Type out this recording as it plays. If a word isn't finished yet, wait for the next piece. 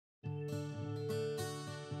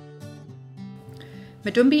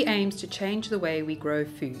Madumbi aims to change the way we grow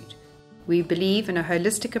food. We believe in a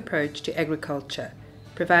holistic approach to agriculture,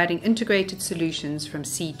 providing integrated solutions from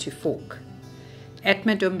seed to fork. At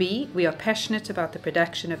Madumbi, we are passionate about the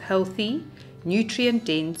production of healthy,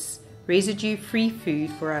 nutrient-dense, residue-free food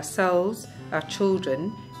for ourselves, our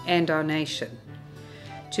children, and our nation.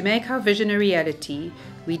 To make our vision a reality,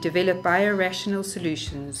 we develop biorational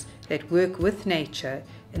solutions that work with nature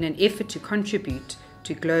in an effort to contribute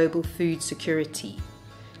to global food security.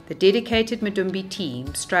 The dedicated Madumbi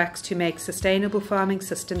team strives to make sustainable farming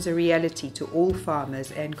systems a reality to all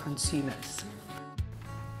farmers and consumers.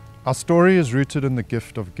 Our story is rooted in the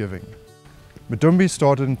gift of giving. Madumbi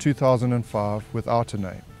started in 2005 without a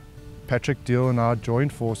name. Patrick Deal and I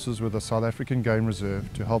joined forces with the South African Game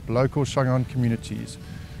Reserve to help local Shangaan communities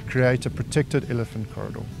create a protected elephant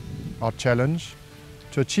corridor. Our challenge?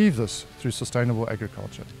 To achieve this through sustainable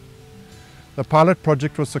agriculture. The pilot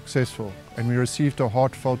project was successful and we received a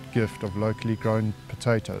heartfelt gift of locally grown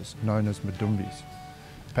potatoes known as Madumbis.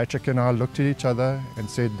 Patrick and I looked at each other and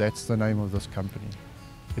said that's the name of this company.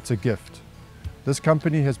 It's a gift. This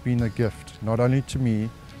company has been a gift not only to me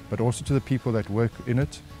but also to the people that work in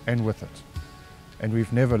it and with it. And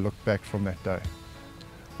we've never looked back from that day.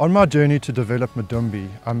 On my journey to develop Madumbi,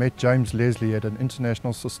 I met James Leslie at an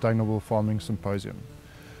international sustainable farming symposium.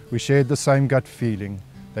 We shared the same gut feeling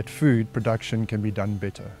that food production can be done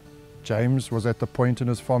better. James was at the point in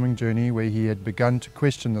his farming journey where he had begun to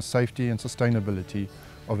question the safety and sustainability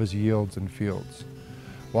of his yields and fields.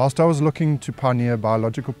 Whilst I was looking to pioneer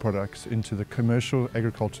biological products into the commercial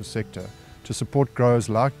agriculture sector to support growers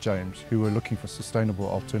like James who were looking for sustainable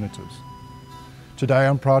alternatives. Today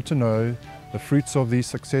I'm proud to know the fruits of these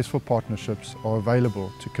successful partnerships are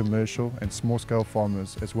available to commercial and small-scale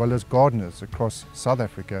farmers as well as gardeners across South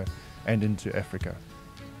Africa and into Africa.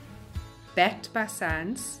 Backed by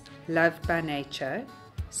science, loved by nature,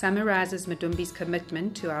 summarizes Madumbi's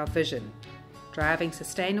commitment to our vision, driving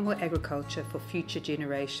sustainable agriculture for future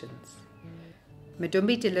generations.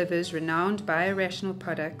 Madumbi delivers renowned biorational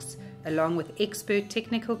products along with expert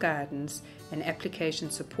technical guidance and application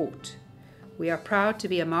support. We are proud to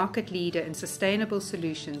be a market leader in sustainable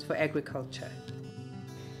solutions for agriculture.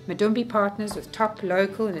 Madumbi partners with top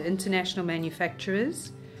local and international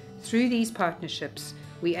manufacturers. Through these partnerships,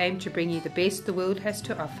 we aim to bring you the best the world has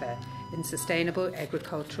to offer in sustainable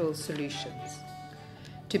agricultural solutions.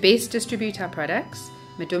 To best distribute our products,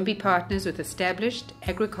 Madumbi partners with established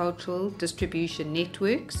agricultural distribution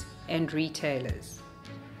networks and retailers.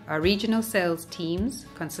 Our regional sales teams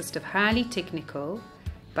consist of highly technical,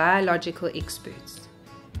 biological experts.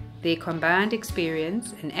 Their combined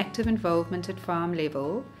experience and active involvement at farm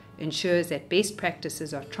level ensures that best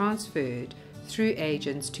practices are transferred through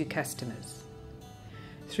agents to customers.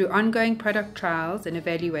 Through ongoing product trials and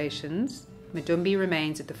evaluations, Madumbi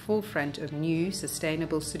remains at the forefront of new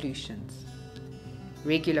sustainable solutions.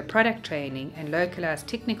 Regular product training and localized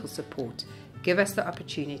technical support give us the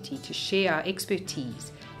opportunity to share our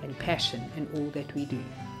expertise and passion in all that we do.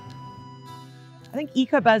 I think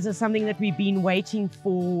EcoBuzz is something that we've been waiting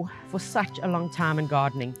for such a long time in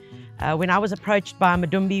gardening. When I was approached by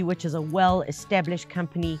Madumbi, which is a well-established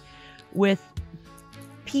company with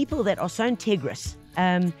people that are so integrous,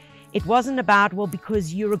 it wasn't about, well,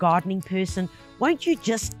 because you're a gardening person, won't you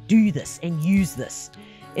just do this and use this?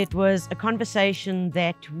 It was a conversation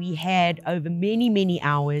that we had over many, many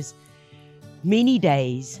hours, many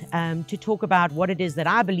days, to talk about what it is that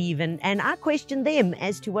I believe in, and I questioned them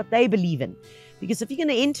as to what they believe in. Because if you're going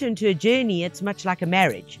to enter into a journey, it's much like a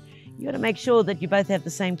marriage. You've got to make sure that you both have the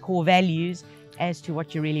same core values as to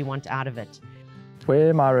what you really want out of it.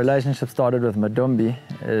 Where my relationship started with Madumbi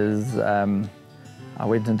is I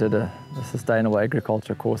went and did a sustainable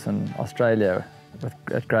agriculture course in Australia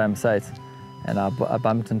at Graham Sates, and I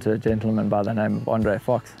bumped into a gentleman by the name of Andre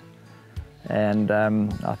Fox. And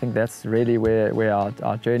I think that's really where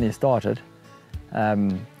our journey started.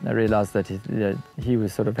 I realized that he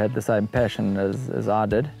was sort of had the same passion as I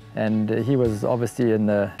did, and he was obviously in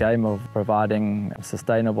the game of providing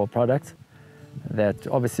sustainable products that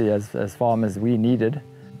obviously as farmers we needed.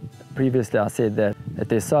 Previously I said that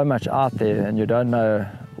there's so much out there and you don't know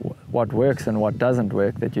what works and what doesn't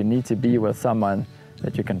work, that you need to be with someone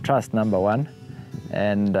that you can trust, number one,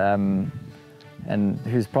 and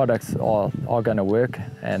whose products are going to work,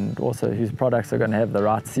 and also whose products are going to have the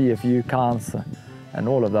right CFU counts and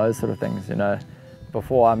all of those sort of things. You know,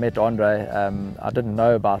 before I met Andre, I didn't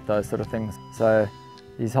know about those sort of things. So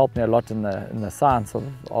he's helped me a lot in the science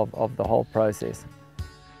of the whole process.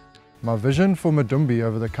 My vision for Madumbi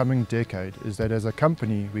over the coming decade is that as a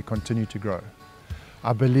company we continue to grow.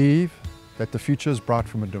 I believe that the future is bright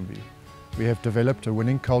for Madumbi. We have developed a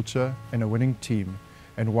winning culture and a winning team,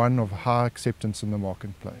 and one of high acceptance in the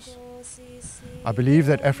marketplace. I believe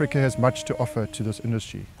that Africa has much to offer to this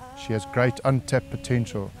industry. She has great untapped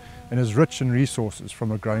potential and is rich in resources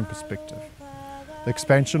from a growing perspective. The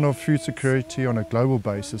expansion of food security on a global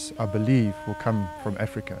basis, I believe, will come from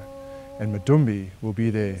Africa, and Madumbi will be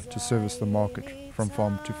there to service the market from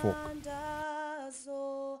farm to fork.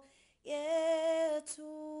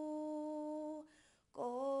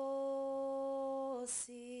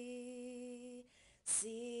 See.